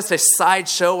not just a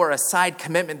sideshow or a side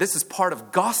commitment. This is part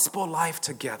of gospel life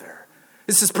together.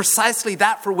 This is precisely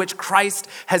that for which Christ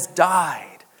has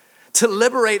died. To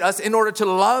liberate us in order to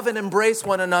love and embrace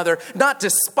one another, not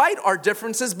despite our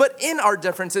differences, but in our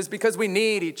differences, because we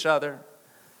need each other.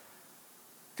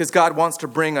 Because God wants to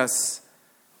bring us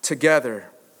together.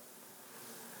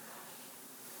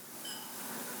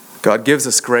 God gives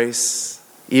us grace,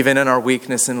 even in our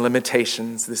weakness and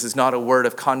limitations. This is not a word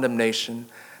of condemnation,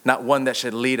 not one that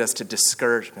should lead us to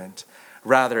discouragement.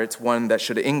 Rather, it's one that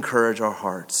should encourage our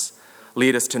hearts,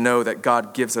 lead us to know that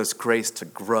God gives us grace to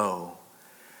grow.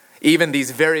 Even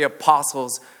these very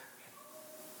apostles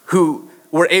who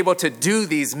were able to do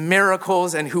these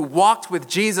miracles and who walked with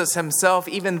Jesus himself,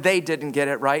 even they didn't get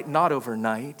it right, not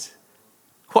overnight.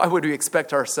 Why would we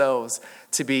expect ourselves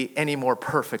to be any more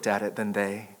perfect at it than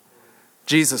they?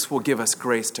 Jesus will give us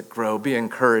grace to grow. Be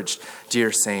encouraged,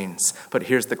 dear saints. But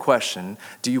here's the question.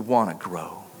 Do you want to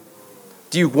grow?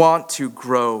 Do you want to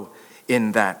grow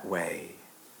in that way?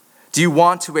 Do you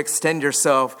want to extend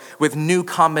yourself with new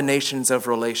combinations of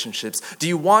relationships? Do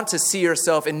you want to see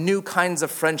yourself in new kinds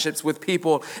of friendships with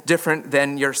people different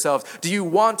than yourselves? Do you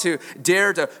want to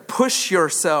dare to push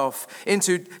yourself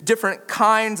into different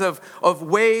kinds of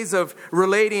ways of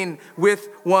relating with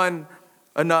one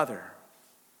another?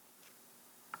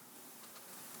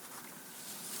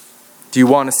 Do you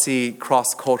want to see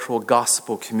cross-cultural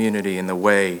gospel community in the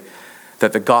way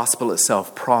that the gospel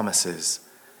itself promises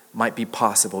might be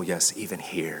possible, yes, even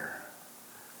here?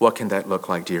 What can that look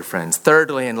like, dear friends?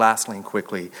 Thirdly and lastly and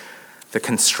quickly, the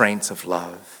constraints of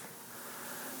love.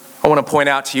 I want to point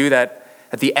out to you that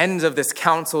at the end of this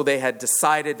council, they had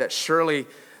decided that surely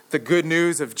the good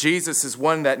news of Jesus is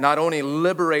one that not only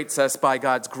liberates us by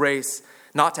God's grace,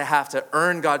 not to have to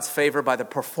earn God's favor by the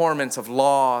performance of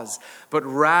laws, but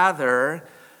rather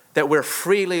that we're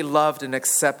freely loved and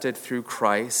accepted through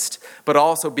Christ, but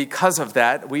also because of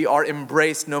that, we are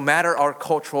embraced no matter our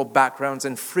cultural backgrounds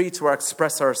and free to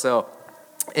express ourselves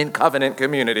in covenant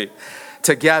community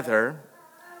together.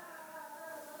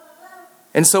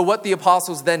 And so what the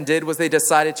apostles then did was they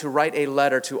decided to write a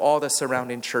letter to all the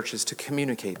surrounding churches to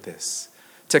communicate this,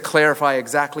 to clarify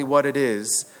exactly what it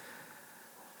is,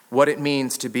 what it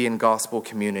means to be in gospel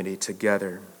community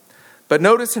together. But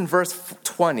notice in verse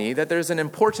 20 that there's an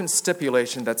important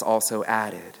stipulation that's also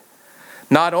added.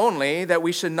 Not only that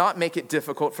we should not make it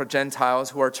difficult for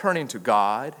Gentiles who are turning to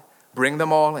God, bring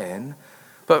them all in,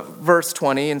 but verse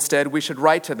 20, instead we should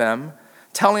write to them,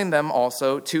 telling them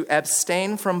also to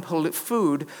abstain from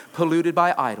food polluted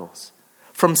by idols,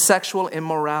 from sexual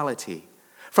immorality,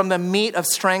 from the meat of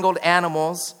strangled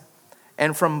animals,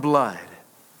 and from blood.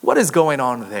 What is going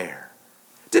on there?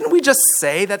 Didn't we just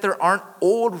say that there aren't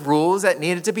old rules that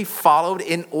needed to be followed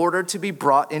in order to be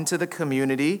brought into the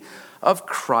community of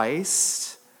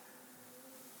Christ?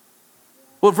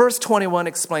 Well, verse 21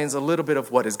 explains a little bit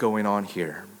of what is going on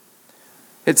here.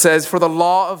 It says, "For the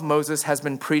law of Moses has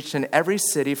been preached in every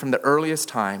city from the earliest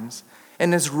times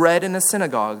and is read in the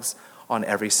synagogues on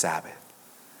every Sabbath."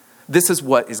 This is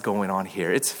what is going on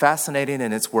here. It's fascinating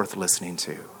and it's worth listening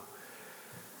to.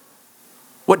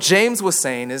 What James was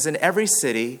saying is in every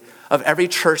city of every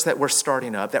church that we're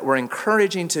starting up, that we're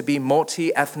encouraging to be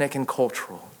multi-ethnic and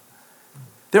cultural,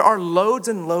 there are loads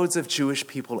and loads of Jewish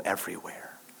people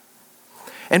everywhere.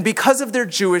 And because of their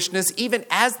Jewishness, even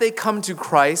as they come to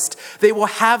Christ, they will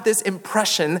have this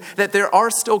impression that there are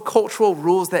still cultural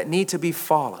rules that need to be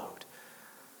followed.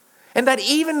 And that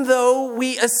even though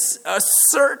we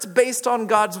assert based on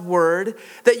God's word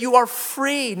that you are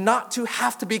free not to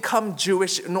have to become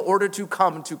Jewish in order to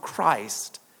come to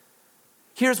Christ,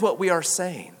 here's what we are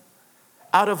saying.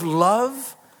 Out of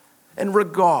love and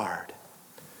regard,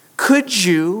 could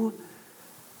you,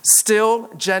 still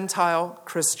Gentile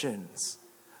Christians,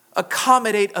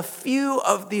 accommodate a few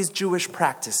of these Jewish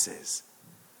practices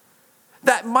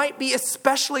that might be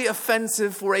especially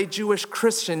offensive for a Jewish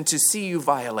Christian to see you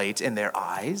violate in their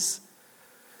eyes?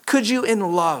 Could you,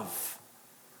 in love,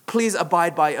 please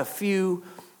abide by a few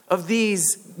of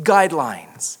these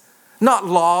guidelines? Not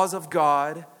laws of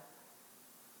God,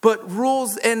 but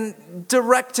rules and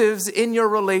directives in your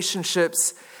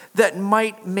relationships that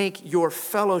might make your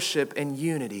fellowship and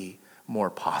unity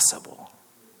more possible.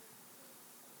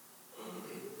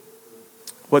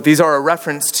 What these are a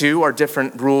reference to are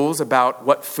different rules about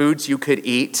what foods you could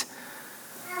eat.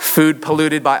 Food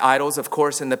polluted by idols, of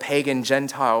course, in the pagan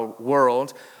Gentile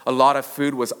world, a lot of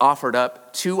food was offered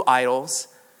up to idols.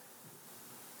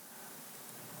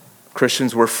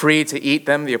 Christians were free to eat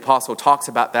them. The apostle talks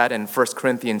about that in 1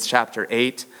 Corinthians chapter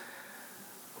 8,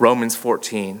 Romans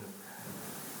 14.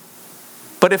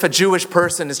 But if a Jewish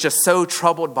person is just so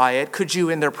troubled by it, could you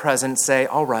in their presence say,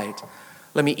 all right,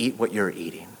 let me eat what you're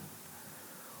eating?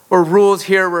 Or rules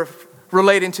here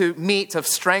relating to meat of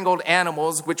strangled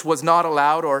animals, which was not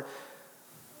allowed, or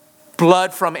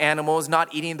blood from animals,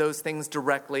 not eating those things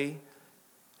directly.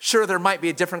 Sure, there might be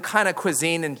a different kind of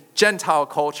cuisine in Gentile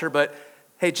culture, but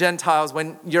hey, Gentiles,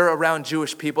 when you're around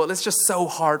Jewish people, it's just so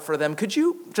hard for them. Could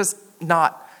you just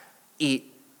not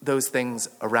eat those things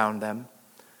around them?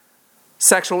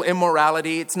 Sexual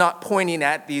immorality, it's not pointing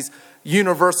at these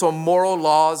universal moral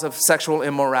laws of sexual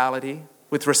immorality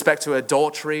with respect to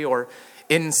adultery or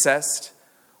incest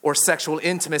or sexual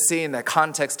intimacy in the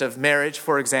context of marriage,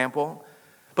 for example.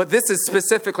 But this is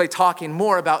specifically talking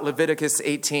more about Leviticus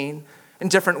 18 and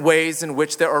different ways in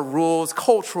which there are rules,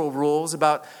 cultural rules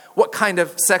about what kind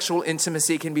of sexual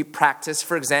intimacy can be practiced,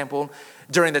 for example,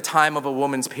 during the time of a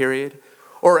woman's period,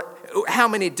 or how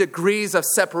many degrees of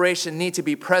separation need to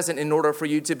be present in order for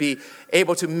you to be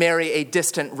able to marry a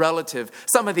distant relative.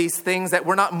 Some of these things that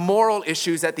were not moral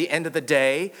issues at the end of the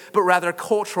day, but rather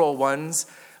cultural ones.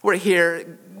 We're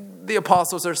here, the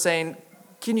apostles are saying,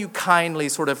 can you kindly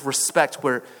sort of respect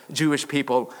where Jewish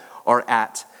people are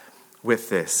at with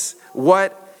this?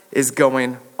 What is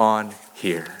going on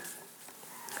here?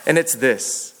 And it's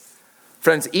this.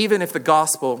 Friends, even if the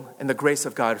gospel and the grace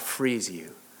of God frees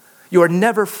you, you are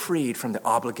never freed from the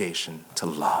obligation to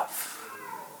love.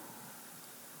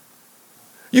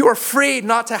 You are freed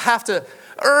not to have to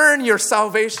earn your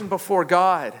salvation before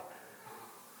God.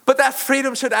 But that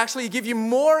freedom should actually give you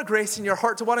more grace in your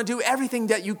heart to want to do everything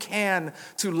that you can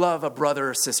to love a brother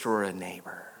or sister or a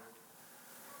neighbor.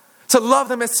 To love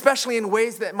them especially in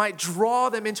ways that might draw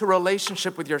them into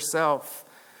relationship with yourself.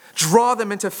 Draw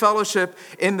them into fellowship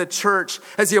in the church.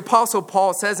 As the Apostle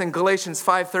Paul says in Galatians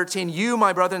 5:13, you,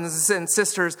 my brothers and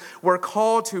sisters, were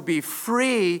called to be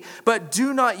free, but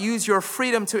do not use your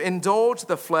freedom to indulge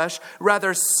the flesh.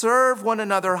 Rather, serve one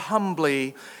another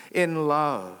humbly in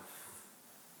love.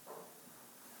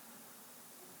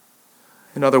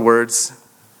 In other words,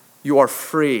 you are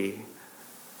free.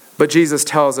 But Jesus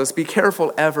tells us, be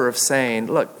careful ever of saying,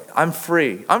 look, I'm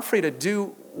free. I'm free to do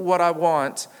what I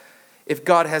want. If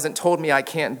God hasn't told me I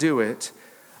can't do it,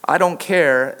 I don't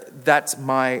care. That's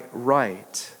my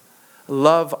right.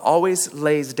 Love always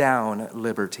lays down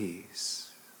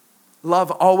liberties.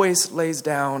 Love always lays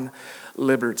down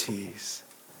liberties.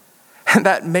 And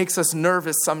that makes us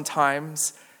nervous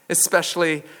sometimes,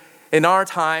 especially in our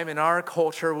time, in our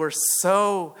culture. We're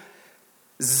so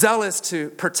zealous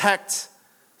to protect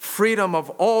freedom of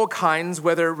all kinds,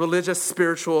 whether religious,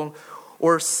 spiritual,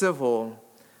 or civil.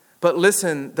 But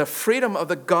listen, the freedom of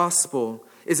the gospel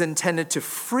is intended to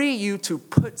free you to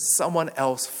put someone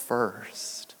else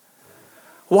first.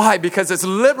 Why? Because it's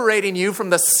liberating you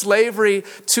from the slavery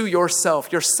to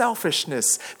yourself, your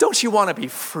selfishness. Don't you want to be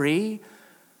free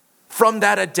from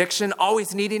that addiction,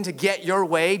 always needing to get your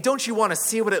way? Don't you want to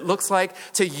see what it looks like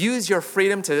to use your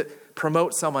freedom to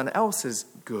promote someone else's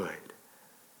good?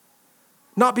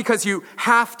 Not because you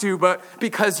have to, but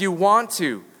because you want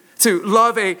to. To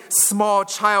love a small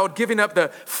child, giving up the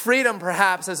freedom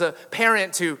perhaps as a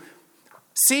parent to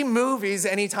see movies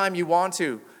anytime you want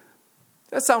to.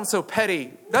 That sounds so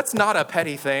petty. That's not a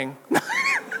petty thing.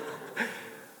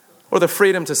 Or the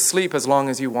freedom to sleep as long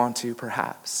as you want to,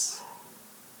 perhaps.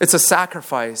 It's a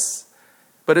sacrifice,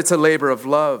 but it's a labor of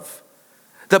love.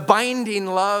 The binding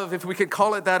love, if we could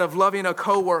call it that, of loving a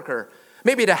coworker.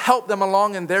 Maybe to help them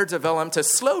along in their development, to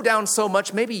slow down so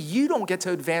much, maybe you don't get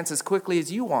to advance as quickly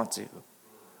as you want to.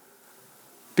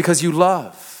 Because you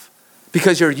love.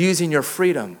 Because you're using your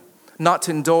freedom, not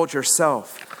to indulge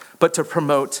yourself, but to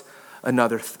promote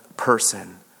another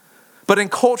person. But in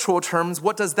cultural terms,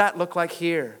 what does that look like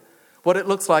here? What it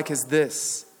looks like is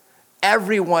this.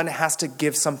 Everyone has to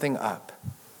give something up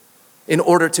in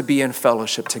order to be in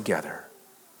fellowship together.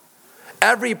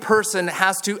 Every person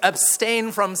has to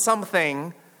abstain from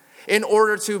something in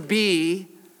order to be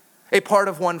a part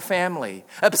of one family.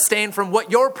 Abstain from what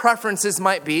your preferences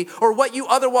might be, or what you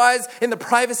otherwise, in the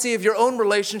privacy of your own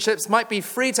relationships, might be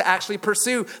free to actually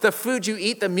pursue. The food you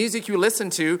eat, the music you listen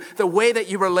to, the way that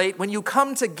you relate. When you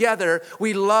come together,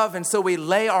 we love, and so we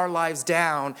lay our lives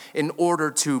down in order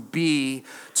to be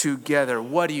together.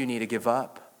 What do you need to give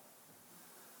up?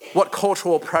 What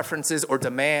cultural preferences or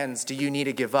demands do you need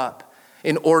to give up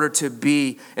in order to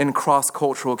be in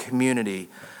cross-cultural community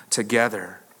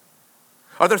together?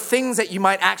 Are there things that you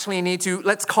might actually need to,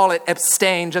 let's call it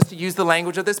abstain, just to use the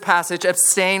language of this passage,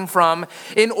 abstain from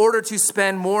in order to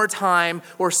spend more time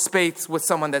or space with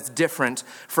someone that's different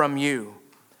from you?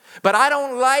 But I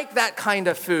don't like that kind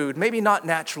of food. Maybe not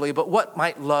naturally, but what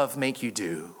might love make you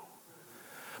do?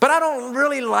 But I don't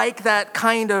really like that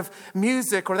kind of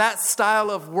music or that style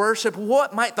of worship.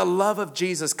 What might the love of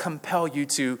Jesus compel you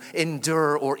to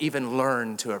endure or even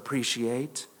learn to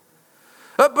appreciate?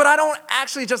 But I don't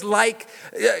actually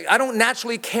I don't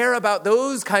naturally care about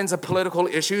those kinds of political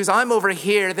issues. I'm over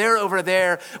here, they're over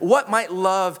there. What might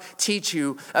love teach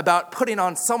you about putting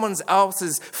on someone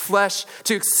else's flesh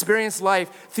to experience life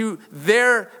through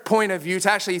their point of view,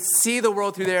 to actually see the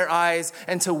world through their eyes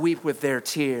and to weep with their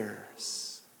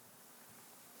tears?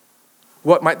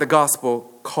 What might the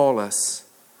gospel call us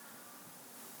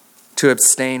to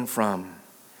abstain from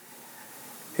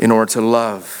in order to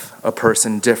love a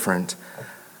person different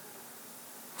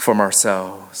from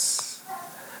ourselves?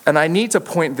 And I need to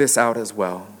point this out as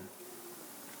well,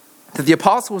 that the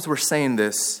apostles were saying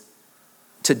this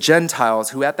to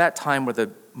Gentiles who at that time were the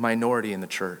minority in the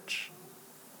church.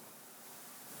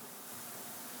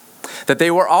 That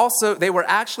they were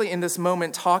actually in this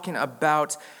moment talking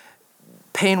about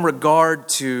paying regard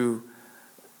to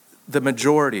the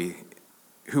majority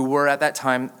who were at that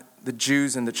time the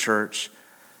Jews in the church,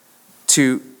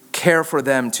 to care for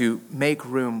them, to make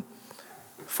room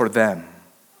for them.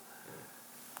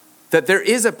 That there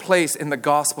is a place in the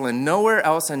gospel, and nowhere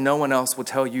else and no one else will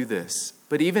tell you this,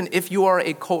 but even if you are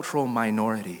a cultural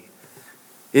minority,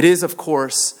 it is, of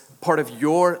course, part of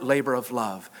your labor of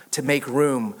love to make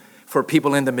room for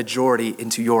people in the majority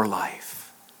into your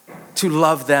life, to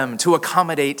love them, to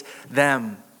accommodate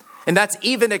them. And that's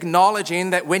even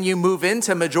acknowledging that when you move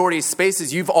into majority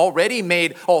spaces, you've already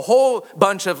made a whole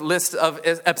bunch of lists of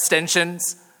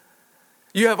abstentions.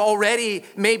 You have already,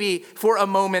 maybe for a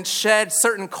moment, shed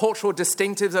certain cultural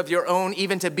distinctives of your own,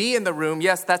 even to be in the room.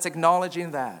 Yes, that's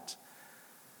acknowledging that.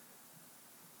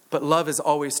 But love is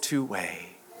always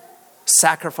two-way.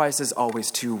 Sacrifice is always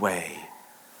two-way.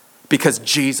 Because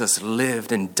Jesus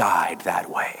lived and died that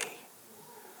way.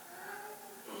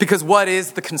 Because what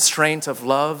is the constraint of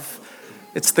love?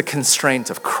 It's the constraint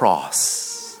of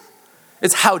cross.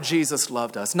 It's how Jesus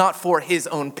loved us, not for his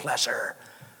own pleasure,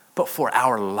 but for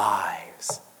our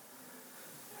lives.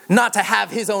 Not to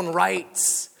have his own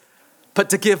rights, but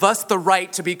to give us the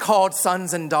right to be called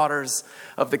sons and daughters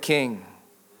of the King.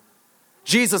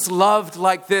 Jesus loved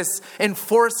like this,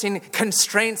 enforcing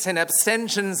constraints and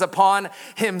abstentions upon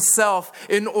himself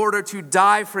in order to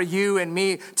die for you and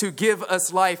me, to give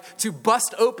us life, to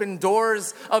bust open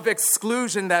doors of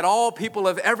exclusion that all people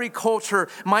of every culture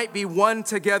might be one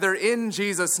together in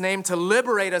Jesus' name, to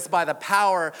liberate us by the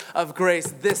power of grace.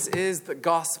 This is the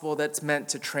gospel that's meant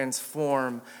to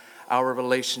transform our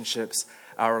relationships,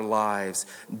 our lives.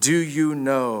 Do you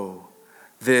know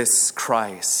this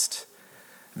Christ?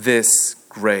 This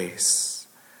grace.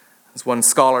 As one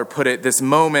scholar put it, this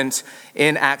moment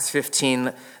in Acts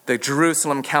 15, the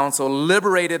Jerusalem Council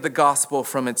liberated the gospel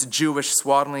from its Jewish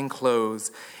swaddling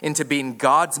clothes into being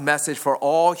God's message for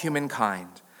all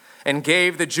humankind, and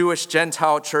gave the Jewish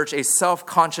Gentile church a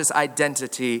self-conscious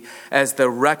identity as the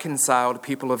reconciled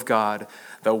people of God,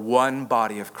 the one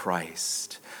body of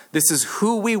Christ. This is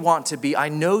who we want to be. I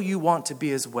know you want to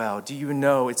be as well. Do you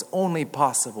know it's only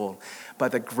possible by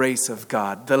the grace of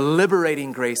God, the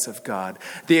liberating grace of God,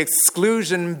 the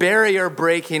exclusion,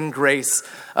 barrier-breaking grace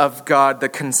of God, the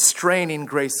constraining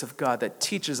grace of God that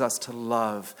teaches us to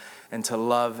love, and to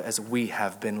love as we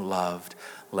have been loved.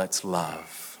 Let's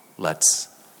love. Let's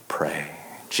pray.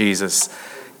 Jesus,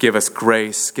 give us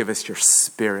grace. Give us your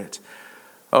Spirit.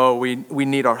 Oh, we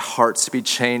need our hearts to be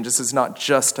changed. This is not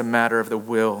just a matter of the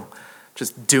will,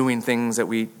 just doing things that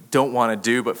we don't want to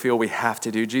do but feel we have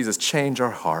to do. Jesus, change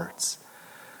our hearts.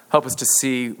 Help us to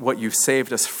see what you've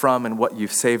saved us from and what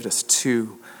you've saved us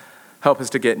to. Help us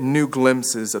to get new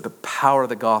glimpses of the power of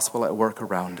the gospel at work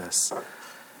around us.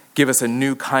 Give us a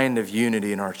new kind of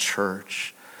unity in our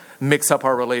church. Mix up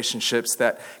our relationships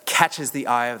that catches the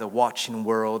eye of the watching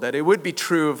world, that it would be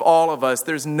true of all of us.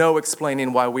 There's no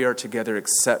explaining why we are together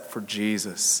except for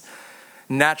Jesus.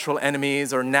 Natural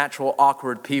enemies or natural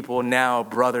awkward people, now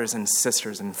brothers and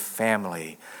sisters and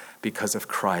family because of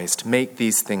Christ. Make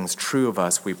these things true of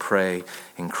us, we pray.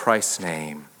 In Christ's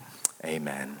name,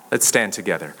 amen. Let's stand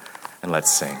together and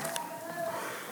let's sing.